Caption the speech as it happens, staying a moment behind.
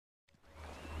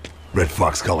Red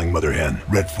Fox calling Mother Hen.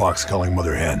 Red Fox calling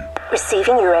Mother Hen.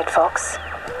 Receiving you, Red Fox.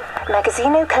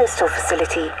 MAGAZZENO coastal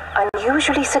facility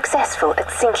unusually successful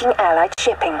at sinking Allied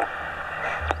shipping.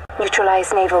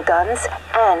 Neutralize naval guns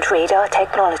and radar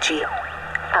technology.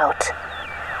 Out.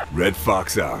 Red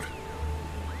Fox out.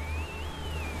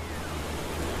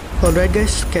 Alright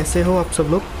guys, कैसे हो आप सब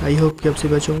लोग? I hope कि आप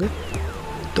सभी अच्छे होंगे।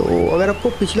 तो अगर आपको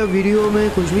पिछला वीडियो में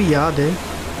कुछ भी याद है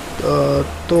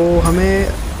तो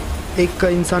हमें एक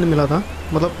इंसान मिला था,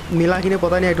 मतलब मिला कि नहीं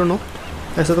पता नहीं, आई डोंट नो,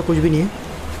 ऐसा तो कुछ भी नहीं है।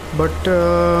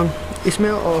 बट इसमें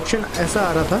ऑप्शन ऐसा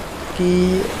आ रहा था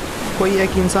कि कोई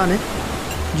एक इंसान है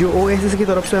जो ओएसिस की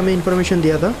तरफ से हमें इंफॉर्मेशन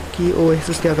दिया था कि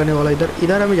ओएसिस क्या करने वाला है।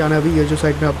 इधर हमें जाना है अभी, ये जो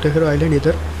साइड में आप देख रहे हो आइलैंड,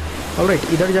 इधर। ऑलराइट,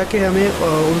 इधर जाके हमें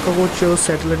उनका कुछ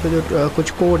सैटेलाइट का जो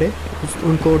कुछ कोड है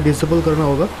उनको डिसेबल करना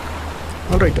होगा।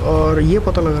 ऑलराइट, और ये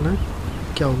पता लगाना है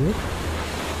क्या हो गया।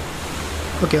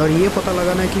 ओके, और ये पता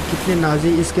लगाना है कि कितने नाजी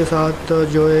इसके साथ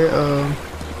जो है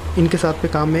इनके साथ पे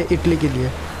काम में इटली के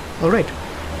लिए। ऑलराइट,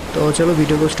 तो चलो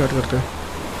वीडियो को स्टार्ट करते हैं।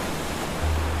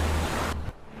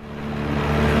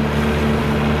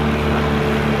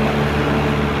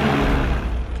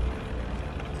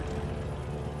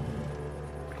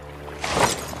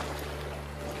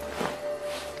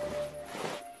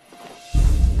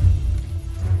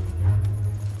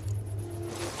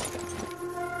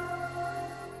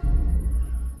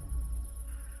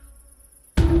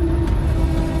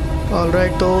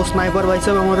 ऑलराइट, तो स्नाइपर भाई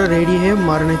साहब हमारा रेडी है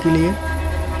मारने के लिए।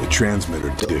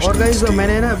 और गाइस,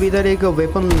 मैंने ना अभी इधर एक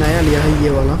वेपन नया लिया है, ये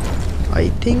वाला। आई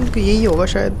थिंक यही होगा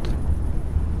शायद।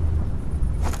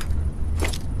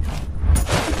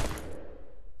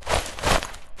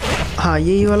 हाँ,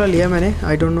 यही वाला लिया मैंने।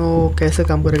 आई डोंट नो कैसे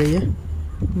काम करेगा ये,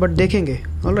 बट देखेंगे।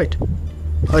 ऑलराइट,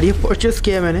 और ये परचेस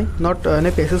किया है मैंने, नॉट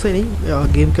मैंने पैसे से नहीं,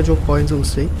 गेम के जो पॉइंट्स हैं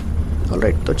उससे ही।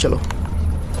 ऑलराइट, तो चलो।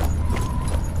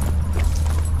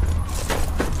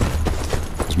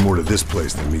 More to this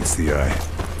place than meets the eye.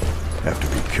 Have to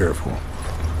be careful.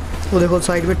 वो देखो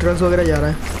साइड में ट्रक्स वगैरह जा रहा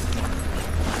है,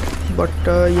 बट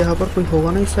यहाँ पर कोई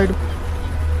होगा ना इस साइड।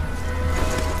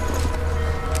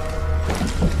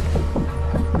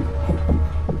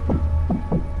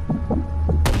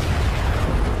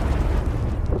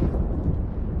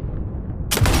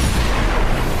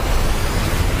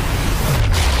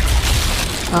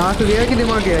 हाँ, तो गया कि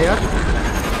दिमाग गया यार।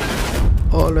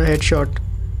 All headshot.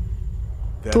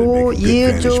 तो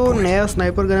ये जो नया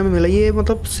स्नाइपर गन में मिला, ये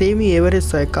मतलब सेम ही एवरेज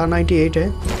सा है। कार 98 है,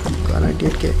 कार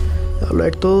 98 के।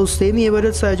 ऑलराइट, तो सेम ही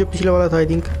एवरेज सा है जो पिछले वाला था। आई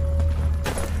थिंक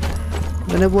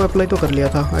मैंने वो अप्लाई तो कर लिया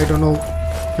था। आई डोंट नो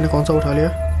मैंने कौन सा उठा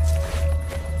लिया।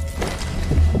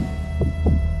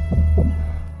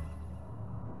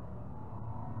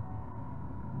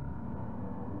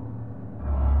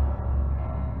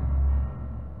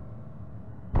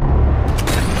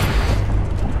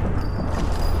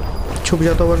 छुप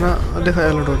जाता, वरना देखा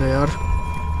अलर्ट हो गया यार।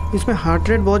 इसमें हार्ट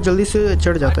रेट बहुत जल्दी से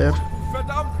चढ़ जाता है यार।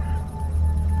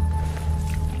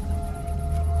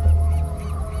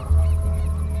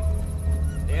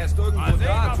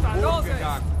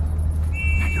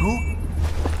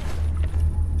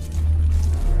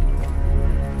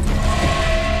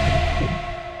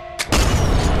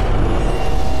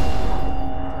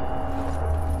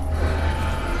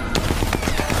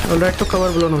 ऑलराइट, तो कवर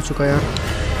ब्लोन हो चुका है यार,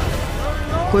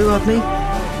 कोई बात नहीं।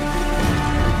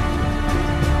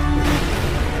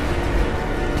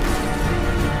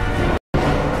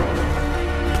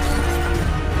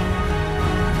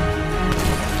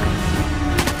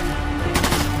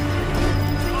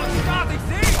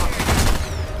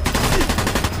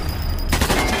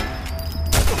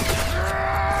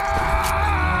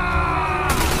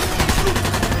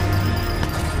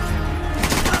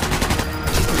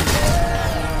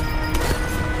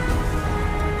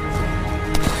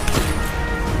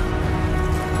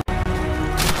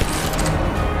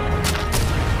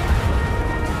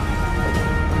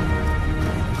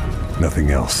 Nothing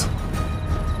else.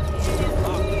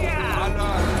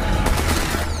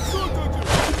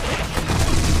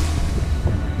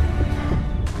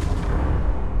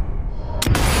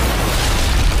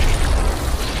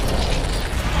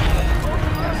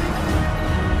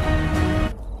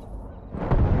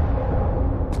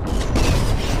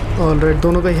 ऑलराइट,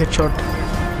 दोनों का हेडशॉट।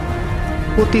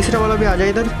 वो तीसरा वाला भी आ जाए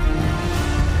इधर।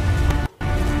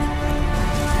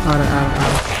 आ रहा है।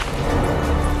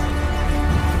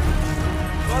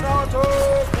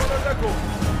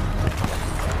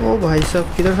 ओ भाई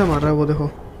साहब, किधर से मार रहा है वो, देखो।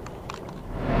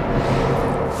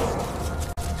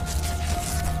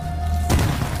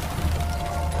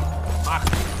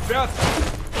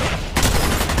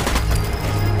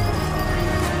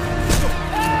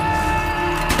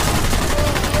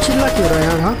 चिल्ला क्यों रहा है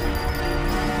यार? हाँ,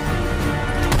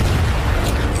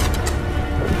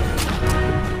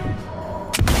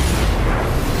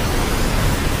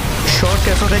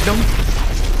 एकदम,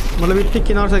 मतलब इतनी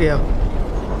किनार से गया।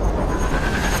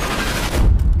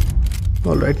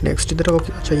 ऑलराइट नेक्स्ट इधर।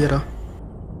 अच्छा ये रहा।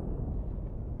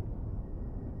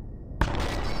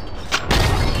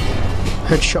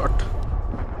 हेडशॉट।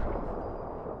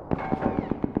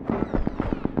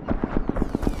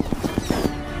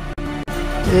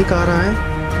 एक आ रहा है।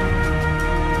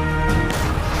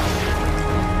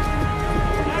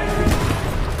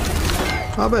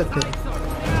 अबे तेरे।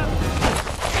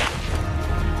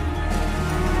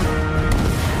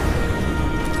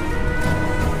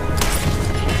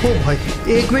 ओ भाई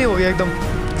एक में ही हो गया एकदम,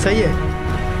 सही है।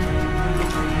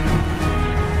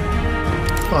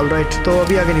 ऑलराइट तो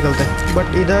अभी आगे निकलते हैं,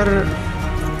 बट इधर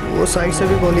वो साइड से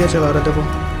भी गोलियां चला रहे थे वो।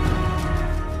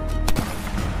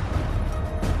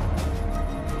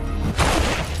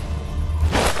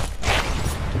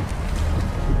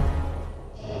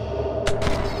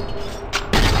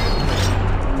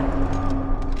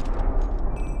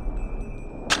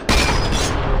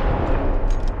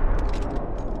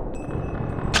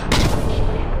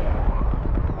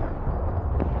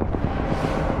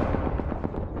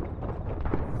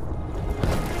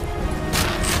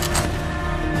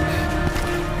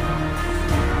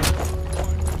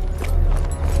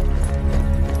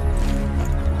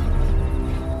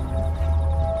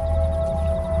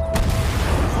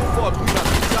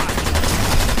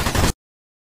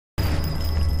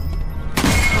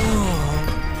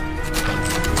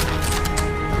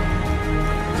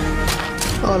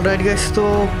 ऑलराइट गाइस तो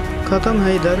ख़त्म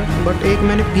है इधर, बट एक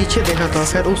मैंने पीछे देखा था,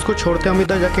 खैर उसको छोड़ते हम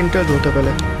इधर जाके इंटरेस्ट होते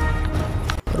पहले।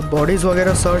 और बॉडीज़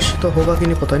वगैरह सर्च तो होगा कि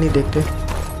नहीं पता नहीं, देखते।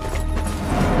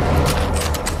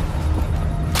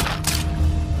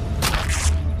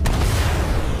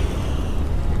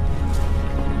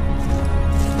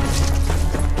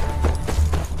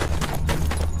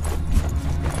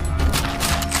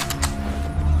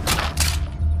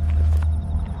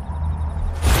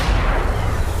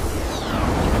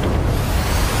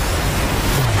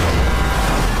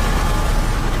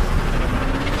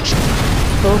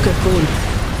 Okay cool.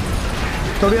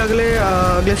 तो अभी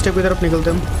अगले स्टेप की तरफ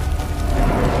निकलते हैं हम।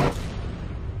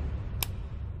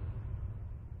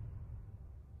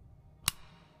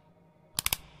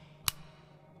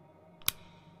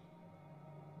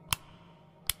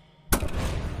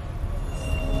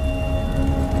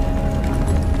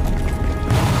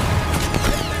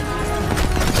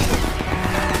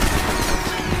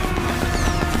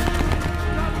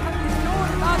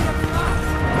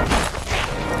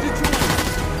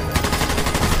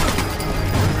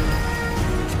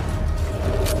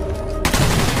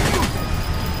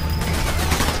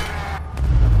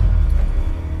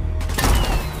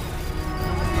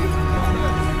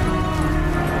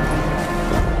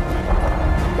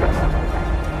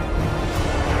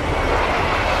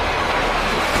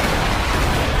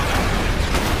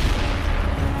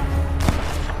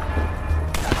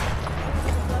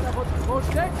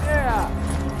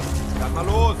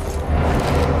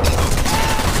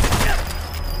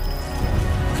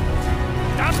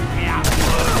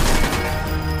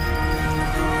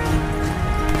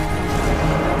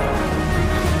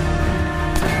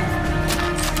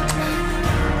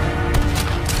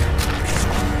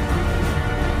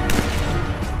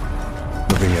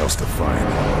 Nothing else to find.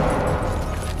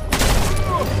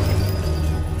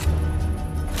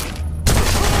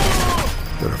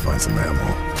 Better find some ammo.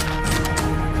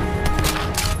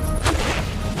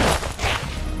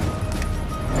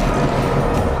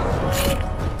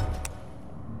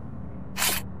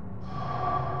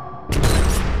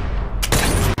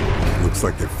 Looks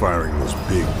like they're firing those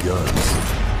big guns.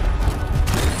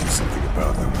 Do something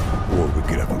about them, or we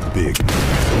could have a big...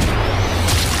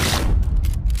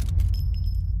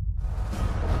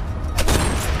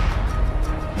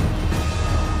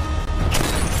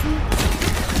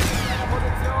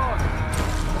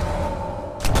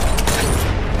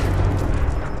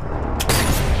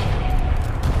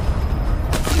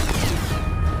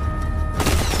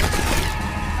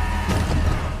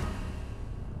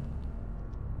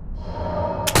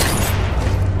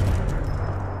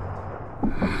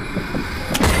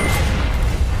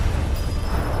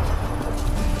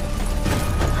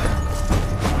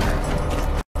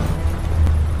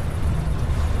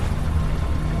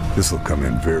 This will come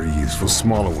in very useful.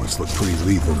 Smaller ones look pretty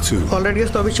lethal too. Alright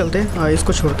guys तो अभी चलते हैं,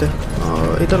 इसको छोड़ते हैं,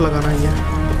 इधर लगाना ही है।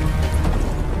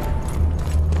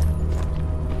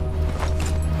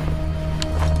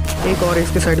 एक और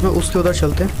इसके साइड में, उसके उधर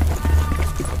चलते हैं।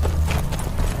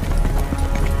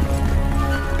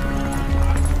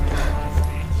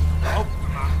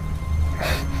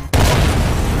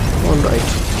 ऑलराइट,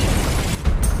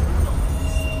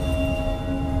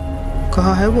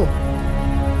 कहाँ है वो?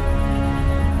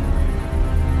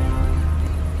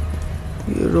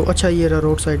 अच्छा ये रहा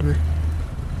रोड साइड में।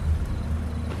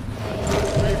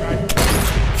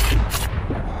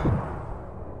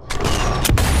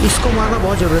 इसको मारना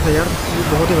बहुत ज़रूरत है यार, ये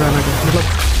बहुत ही भयानक है। मतलब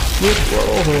ये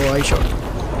ओहो आई शॉट,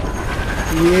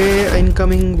 ये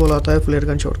इनकमिंग बुलाता है फ्लेयर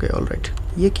गन शॉट के। ऑलराइट,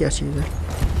 ये क्या चीज़ है?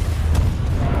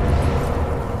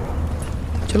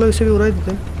 चलो इसे भी उड़ा ही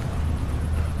देते हैं।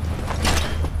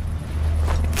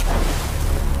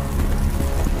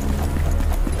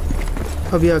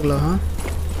 अभी अगला, हाँ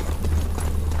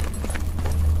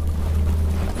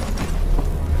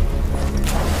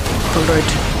ऑलराइट,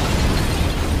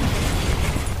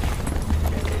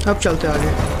 अब चलते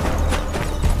आगे।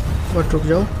 बट रुक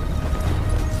जाओ।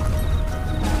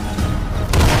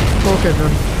 ओके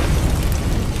डन,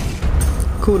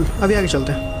 कूल, अभी आगे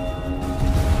चलते हैं।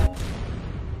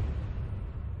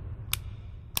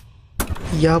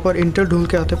 यहाँ पर इंटर ढूंढ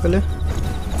के आते पहले।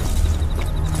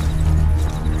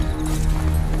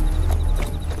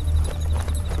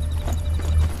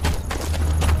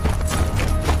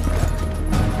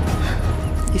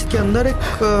 इसके अंदर एक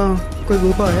कोई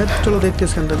गुफा है, तो चलो देखते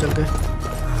इसके अंदर चल के।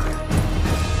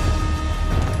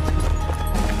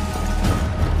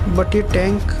 बट ये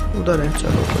टैंक उधर है,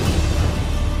 चलो कोई।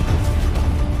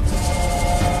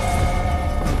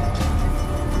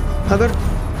 अगर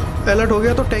अलर्ट हो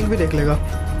गया तो टैंक भी देख लेगा।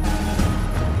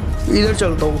 इधर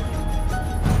चलता हूँ।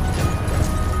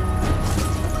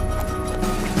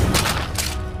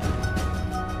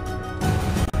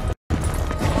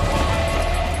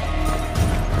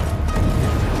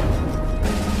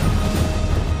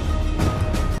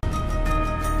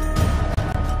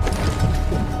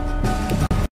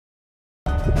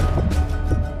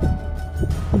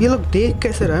 ये लोग देख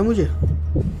कैसे रहा है मुझे?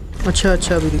 अच्छा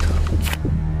अच्छा, अभी दिखा।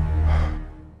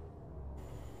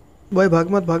 भाई भाग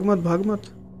मत भाग मत भाग मत।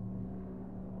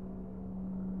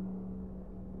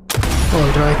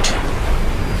 ऑलराइट,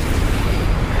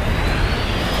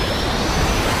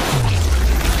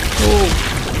 ओ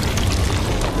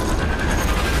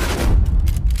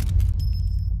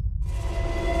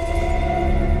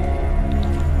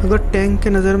अगर टैंक के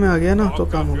नजर में आ गया ना तो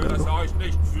काम हो गया।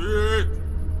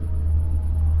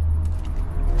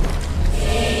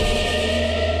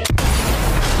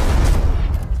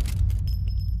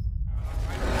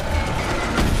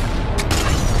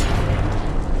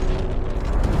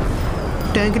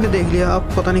 टैंक ने देख लिया,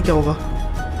 अब पता नहीं क्या होगा।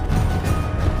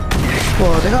 वो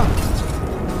देखा,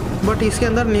 बट इसके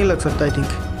अंदर नहीं लग सकता आई थिंक।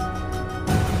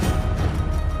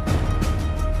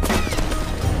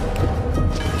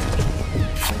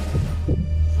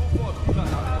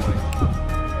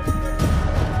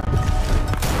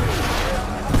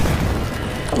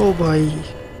 ओ भाई,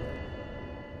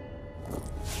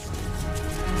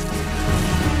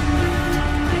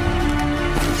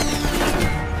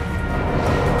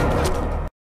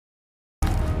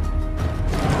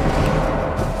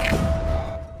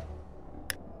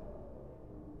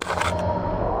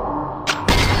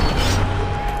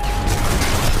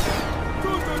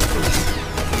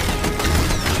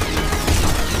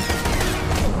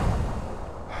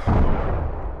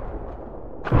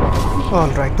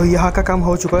 ऑलराइट, तो यहाँ का काम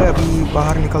हो चुका है। अभी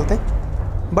बाहर निकलते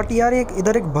हैं। बट यार एक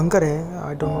इधर एक बंकर है,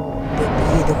 आई डोंट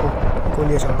नो। ये देखो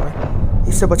गोलियाँ चल रहा है,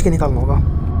 इससे बच के निकालना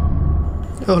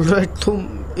होगा। ऑलराइट, तुम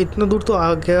इतना दूर तो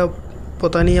आ गया,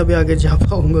 पता नहीं अभी आगे जा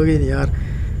पाऊंगा कि नहीं यार।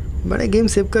 मैंने गेम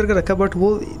सेव करके रखा, बट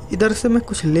वो इधर से मैं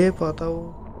कुछ ले पाता हूँ।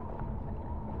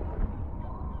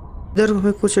 इधर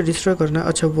हमें कुछ डिस्ट्रॉय करना है।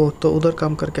 अच्छा वो तो उधर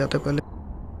काम करके आते पहले।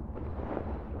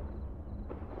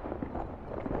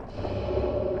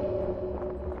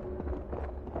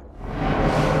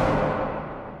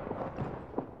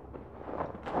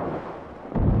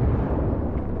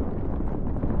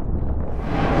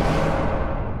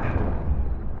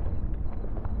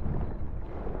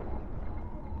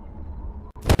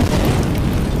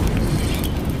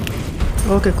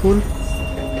 ओके कूल,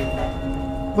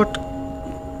 बट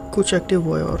कुछ एक्टिव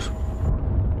हुआ है और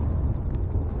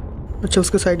अच्छा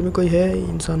उसके साइड में कोई है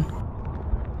इंसान।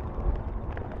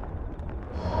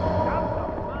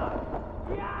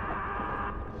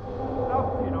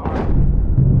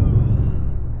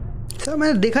 सर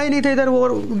मैंने देखा ही नहीं था इधर वो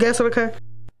गैस रखा है।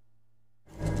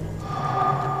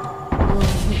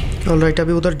 ऑलराइट,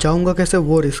 अभी उधर जाऊंगा कैसे,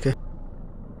 वो रिस्क है।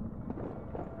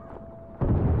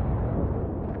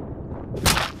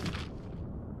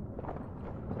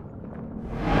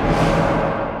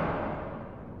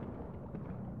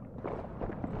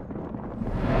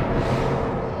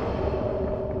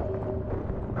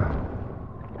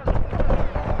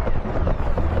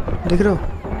 देख रहे हो,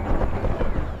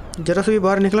 जरा से भी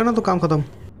बाहर निकला ना तो काम खत्म।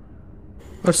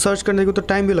 और सर्च करने को तो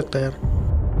टाइम भी लगता है यार।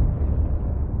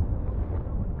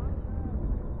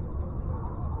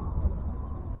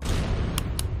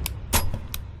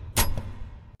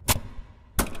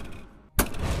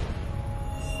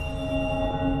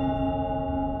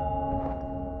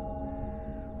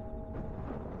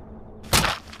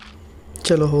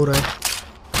 चलो हो रहा है।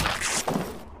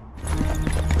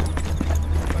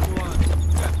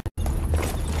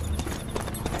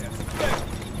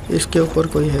 इसके ऊपर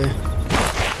कोई है।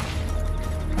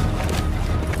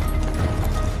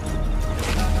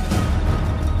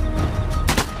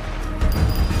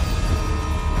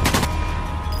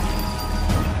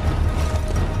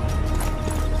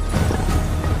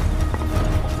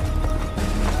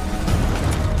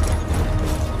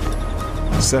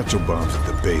 Satchel bombs at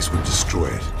the base would destroy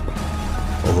it.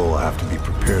 Although I'll have to be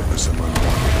prepared for some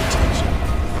unwanted attention.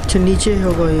 अच्छा नीचे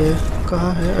होगा ये,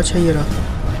 कहाँ है? अच्छा ये रहा।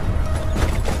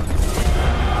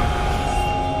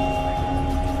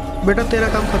 बेटा तेरा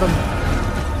काम खत्म।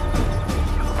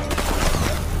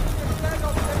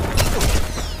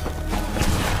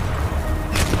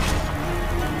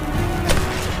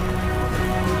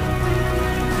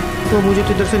 तो मुझे तो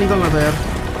इधर से निकलना था यार।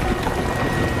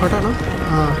 हटा ना?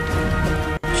 हाँ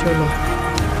चलो।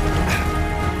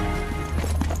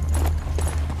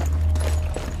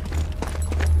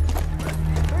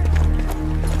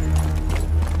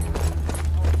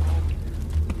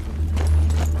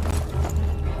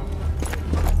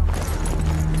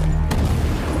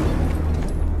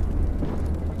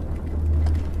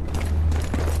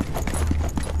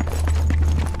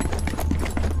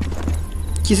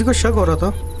 किसी को शक हो रहा था,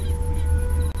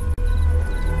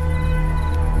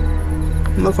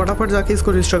 मैं फटाफट जाके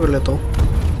इसको रजिस्टर कर लेता हूँ।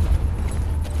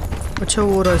 अच्छा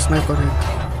वो रहा स्नाइपर है।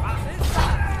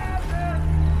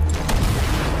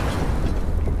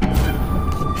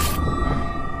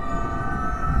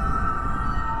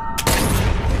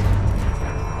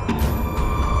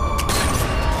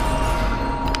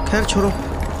 खैर छोड़ो,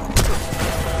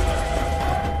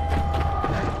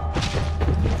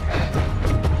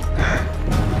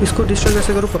 इसको डिस्ट्रॉय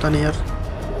कैसे करूँ पता नहीं यार।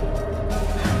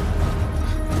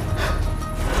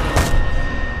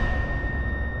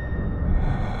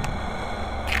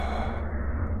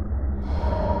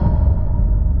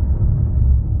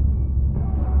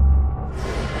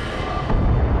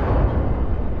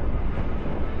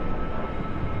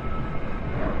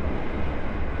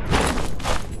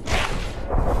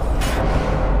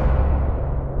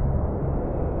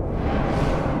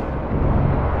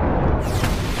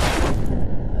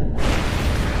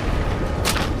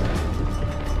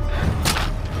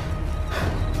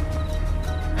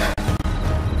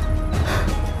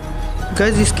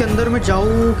 गाइस इसके अंदर मैं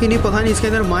जाऊँ कि नहीं पता नहीं, इसके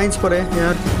अंदर माइंस पर है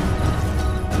यार।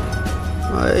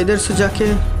 इधर से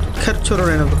जाके खैर छोड़ो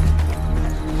रहना तो।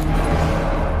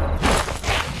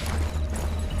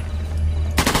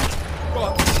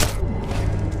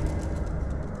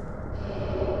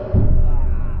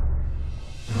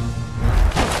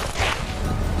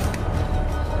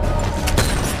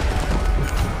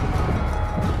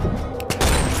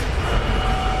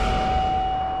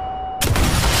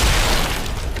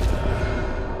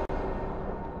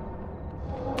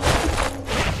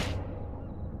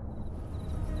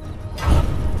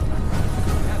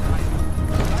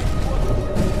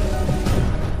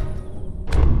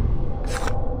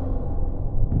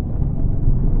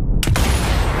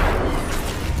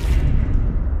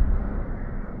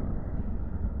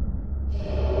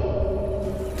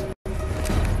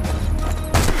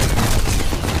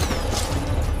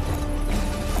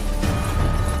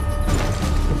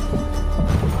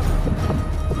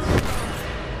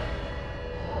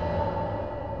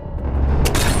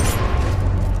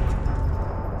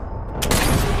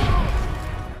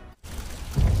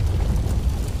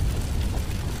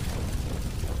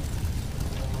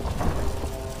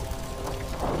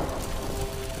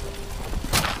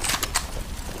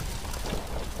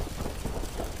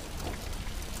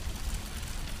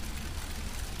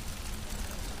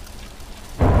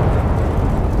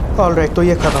 ऑलराइट तो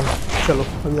ये खत्म। चलो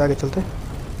अभी आगे चलते।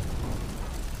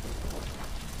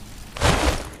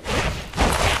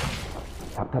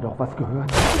 Habt ihr doch was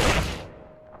gehört?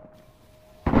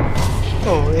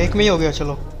 ओह एक में ही हो गया।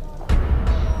 चलो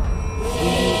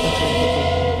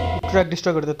ट्रैक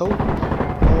डिस्ट्रॉय कर देता हूँ।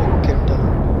 Okay done.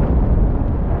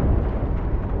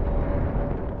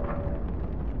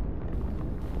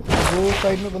 वो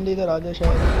साइड में बंदे इधर आ जाए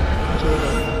शायद।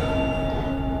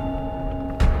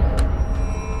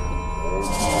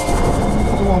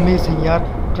 तो अमेजिंग यार,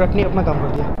 ट्रक ने अपना काम कर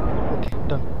दिया। Okay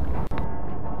done.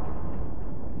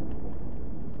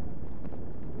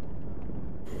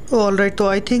 ऑलराइट तो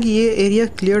आई थिंक ये एरिया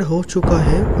क्लियर हो चुका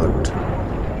है, बट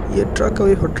ये ट्रक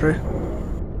अभी हट रहा है।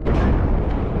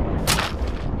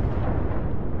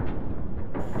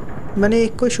 मैंने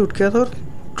एक को शूट किया था और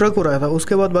ट्रक हो रहा था,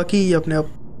 उसके बाद बाकी अपने आप।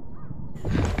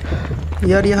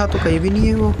 यार यहाँ तो कहीं भी नहीं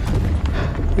है वो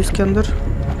इसके अंदर।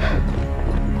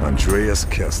 Andreas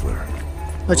Kessler.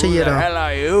 अच्छा Who ये the रहा। hell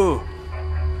are you?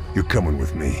 You're coming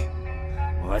with me.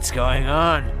 What's going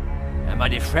on? Am I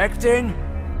defecting?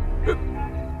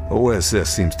 OSS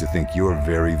seems to think you're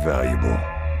very valuable.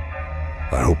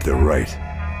 I hope they're right.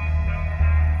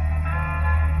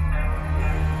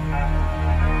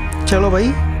 चलो भाई,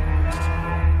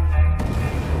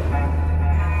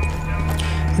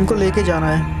 इनको लेके जाना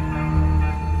है।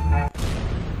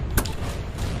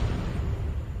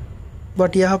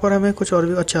 बट यहाँ पर हमें कुछ और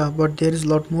भी, अच्छा, but there is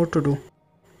lot more to do.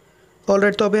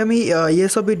 Alright, तो अभी हमें ये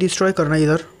सब भी डिस्ट्रॉय करना है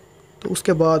इधर, तो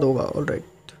उसके बाद होगा। ऑलराइट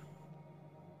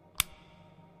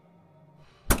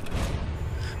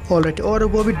ऑलराइट, और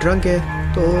वो भी ड्रंक है,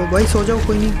 तो भाई सो जाओ,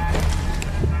 कोई नहीं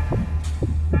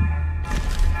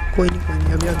कोई नहीं कोई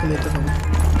नहीं, अभी आके लेते हैं।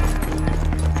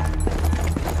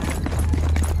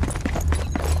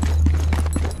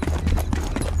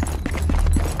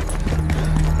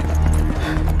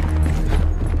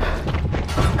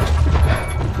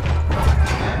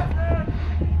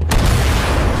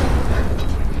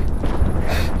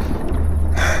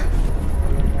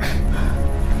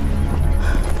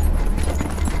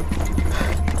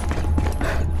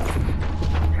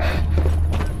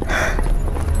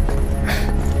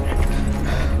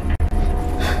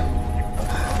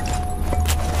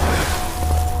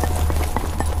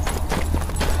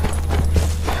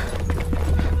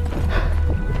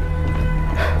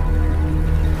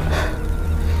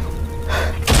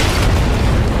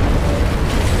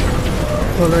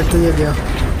 ऑलराइट, तो ये गया।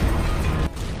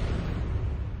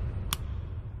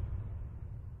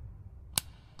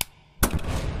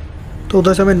 तो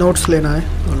उधर से हमें नोट्स लेना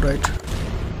है। ऑलराइट,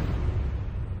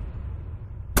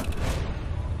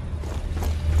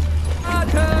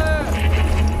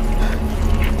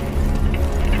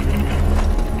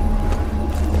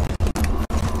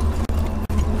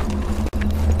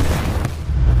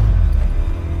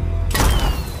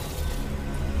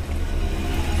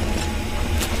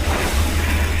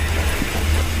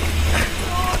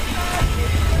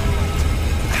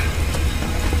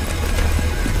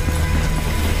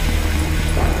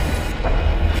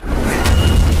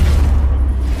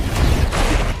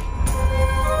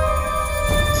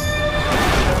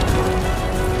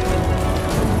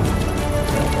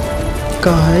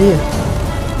 कहाँ है ये?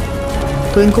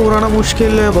 तो इनको उड़ाना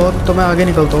मुश्किल है बहुत, तो मैं आगे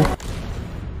निकलता हूँ।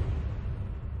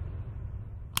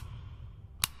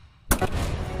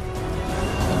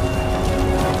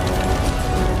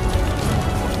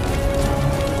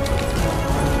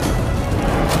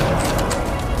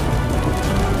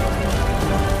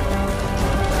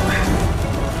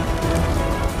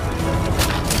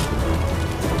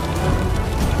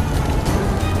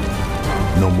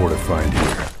 No more to find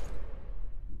here.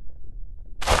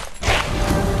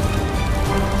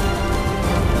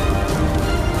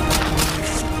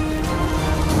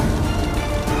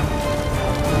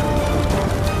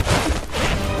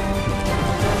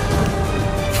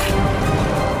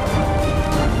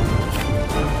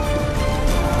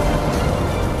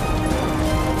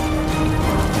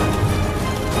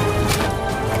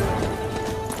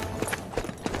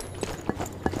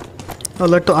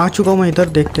 Alert तो आ चुका हूँ मैं। इधर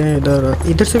देखते हैं,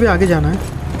 इधर से भी आगे जाना है।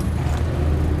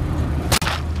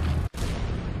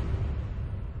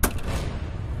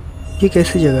 ये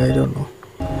कैसी जगह है? Don't know.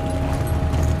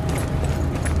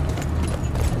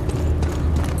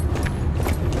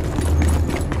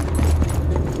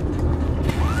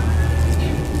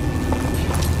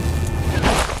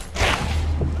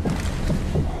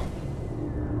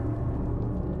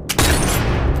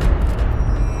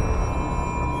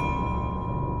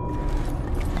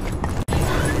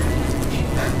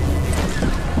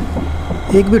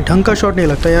 एक भी ढंग का शॉट नहीं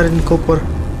लगता यार इनको ऊपर।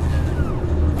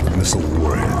 Missile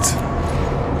warheads.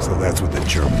 So that's what the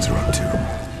Germans are up to.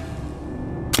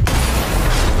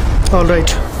 Alright,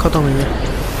 खत्म है ये।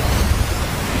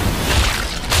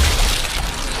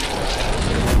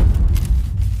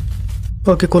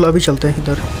 ओके कूल, अभी चलते हैं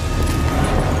इधर।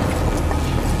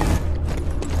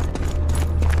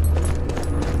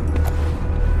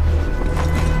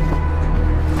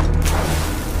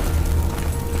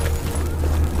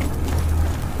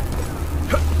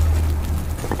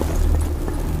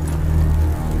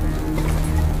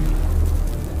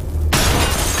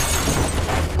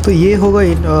 तो ये होगा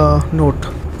नोट,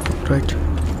 राइट।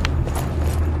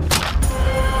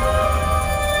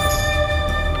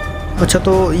 अच्छा,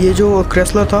 तो ये जो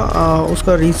क्रेसलर था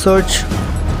उसका रिसर्च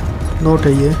नोट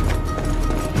है ये।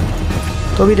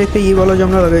 तो अभी देखते हैं ये वाला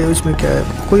जमना लगा है, इसमें क्या है।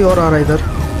 कोई और आ रहा है इधर।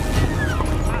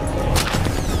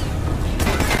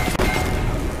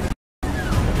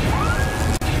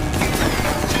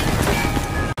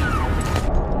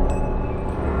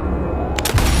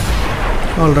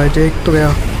 ऑलराइट, एक तो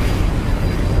गया।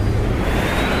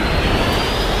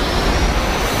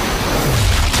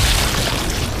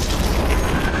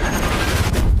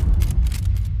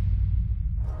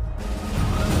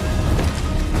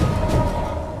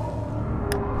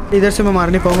 इधर से मैं मार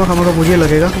नहीं पाऊंगा, हमारा मुझे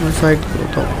लगेगा। मैं साइड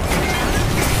होता हूँ।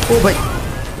 ओ भाई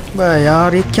भाई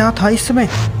यार, ये क्या था इसमें?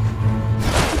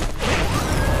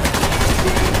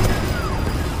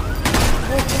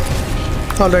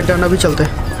 ऑलराइट डन, अभी चलते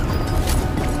हैं।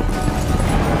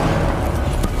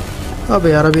 अब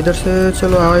यार अभी इधर से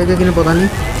चलो, आएगा कि नहीं पता नहीं।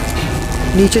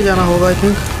 नीचे जाना होगा आई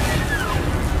थिंक,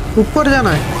 ऊपर जाना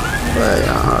है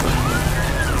यार।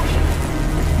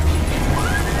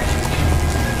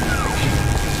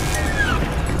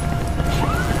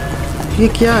 ये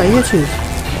क्या है ये चीज?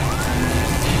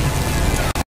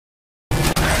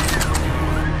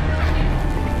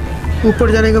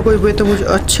 ऊपर जाने का कोई वे तो मुझे,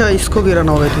 अच्छा इसको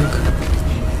गिराना होगा आई थिंक।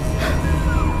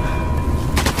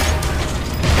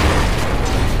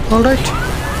 ऑलराइट,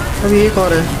 अभी एक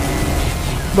और है,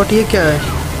 बट ये क्या है?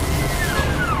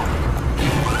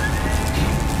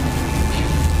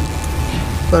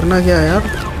 करना क्या है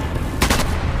यार?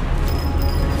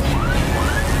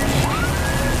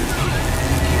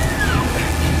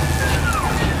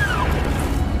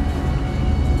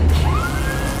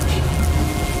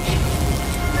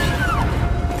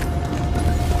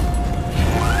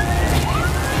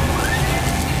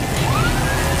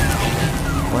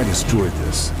 I destroyed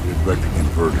this. The electric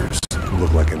inverters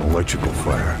look like an electrical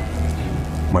fire.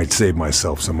 Might save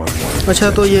myself some unwanted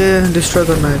अच्छा तो ये डिस्ट्रॉय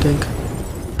करना है आई थिंक।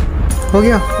 हो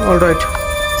गया, ऑलराइट।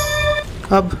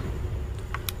 अब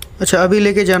अच्छा अभी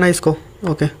लेके जाना है इसको।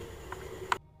 Okay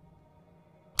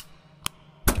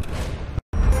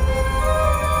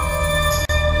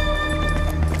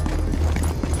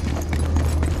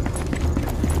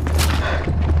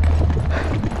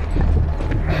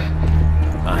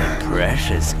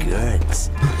Precious goods.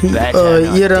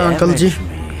 ये रहा अंकल जी।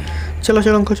 चलो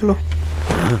चलो अंकल चलो,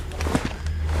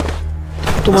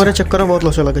 तुम्हारे चक्कर में बहुत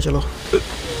लोचा लगे। चलो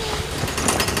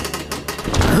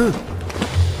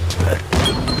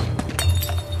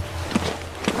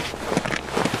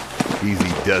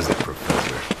Easy does it.